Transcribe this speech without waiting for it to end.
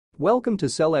Welcome to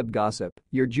Celeb Gossip,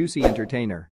 your juicy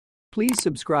entertainer. Please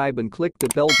subscribe and click the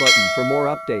bell button for more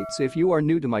updates if you are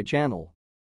new to my channel.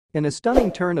 In a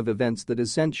stunning turn of events that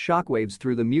has sent shockwaves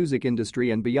through the music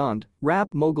industry and beyond, rap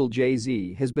mogul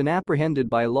Jay-Z has been apprehended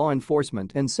by law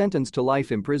enforcement and sentenced to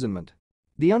life imprisonment.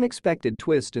 The unexpected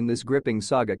twist in this gripping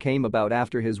saga came about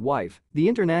after his wife, the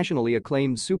internationally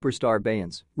acclaimed superstar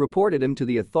Beyoncé, reported him to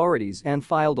the authorities and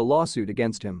filed a lawsuit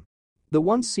against him. The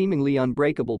once seemingly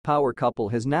unbreakable power couple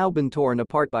has now been torn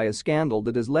apart by a scandal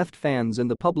that has left fans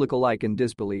and the public alike in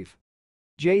disbelief.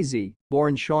 Jay-Z,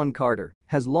 born Sean Carter,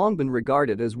 has long been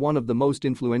regarded as one of the most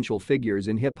influential figures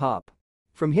in hip-hop.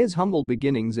 From his humble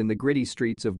beginnings in the gritty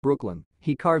streets of Brooklyn,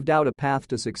 he carved out a path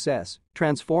to success,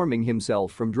 transforming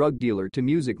himself from drug dealer to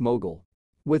music mogul.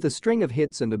 With a string of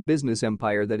hits and a business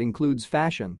empire that includes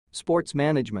fashion, sports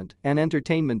management, and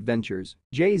entertainment ventures,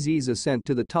 Jay-Z's ascent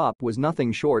to the top was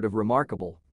nothing short of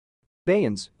remarkable.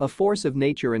 Beyoncé, a force of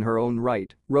nature in her own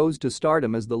right, rose to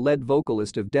stardom as the lead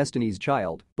vocalist of Destiny's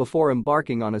Child before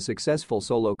embarking on a successful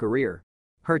solo career.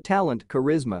 Her talent,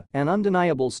 charisma, and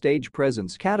undeniable stage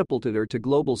presence catapulted her to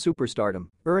global superstardom,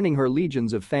 earning her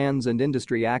legions of fans and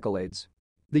industry accolades.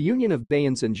 The union of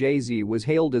Beyoncé and Jay-Z was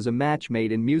hailed as a match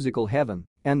made in musical heaven,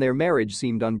 and their marriage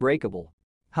seemed unbreakable.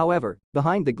 However,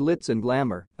 behind the glitz and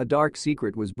glamour, a dark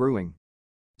secret was brewing.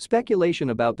 Speculation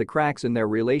about the cracks in their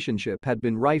relationship had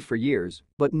been rife for years,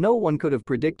 but no one could have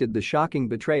predicted the shocking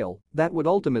betrayal that would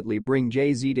ultimately bring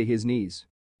Jay-Z to his knees.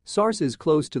 Sources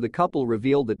close to the couple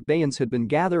revealed that Beyoncé had been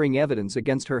gathering evidence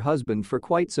against her husband for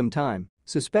quite some time,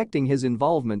 suspecting his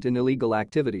involvement in illegal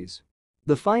activities.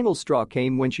 The final straw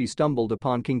came when she stumbled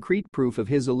upon concrete proof of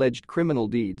his alleged criminal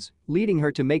deeds, leading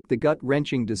her to make the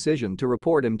gut-wrenching decision to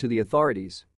report him to the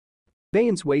authorities.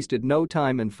 Beyoncé wasted no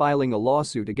time in filing a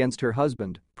lawsuit against her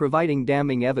husband, providing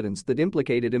damning evidence that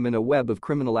implicated him in a web of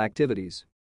criminal activities.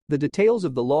 The details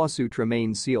of the lawsuit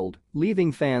remain sealed,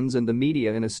 leaving fans and the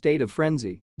media in a state of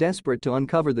frenzy, desperate to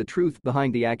uncover the truth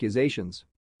behind the accusations.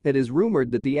 It is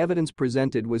rumored that the evidence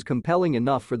presented was compelling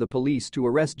enough for the police to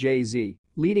arrest Jay-Z,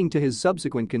 leading to his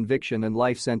subsequent conviction and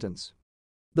life sentence.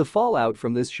 The fallout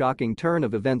from this shocking turn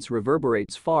of events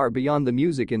reverberates far beyond the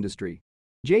music industry.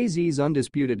 Jay-Z's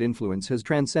undisputed influence has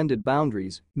transcended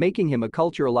boundaries, making him a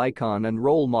cultural icon and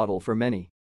role model for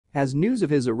many. As news of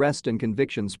his arrest and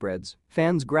conviction spreads,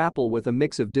 fans grapple with a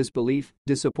mix of disbelief,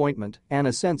 disappointment, and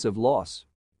a sense of loss.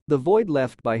 The void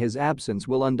left by his absence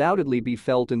will undoubtedly be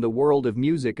felt in the world of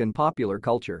music and popular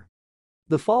culture.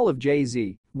 The fall of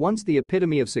Jay-Z, once the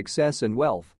epitome of success and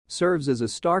wealth, serves as a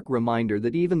stark reminder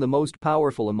that even the most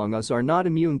powerful among us are not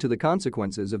immune to the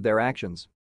consequences of their actions.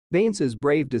 Beyoncé's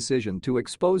brave decision to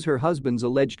expose her husband's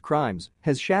alleged crimes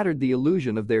has shattered the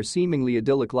illusion of their seemingly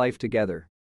idyllic life together.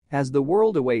 As the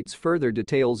world awaits further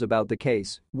details about the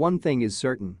case, one thing is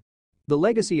certain. The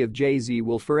legacy of Jay-Z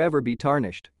will forever be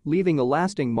tarnished, leaving a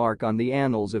lasting mark on the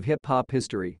annals of hip-hop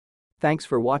history. Thanks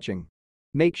for watching.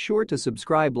 Make sure to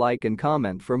subscribe, like, and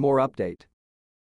comment for more update.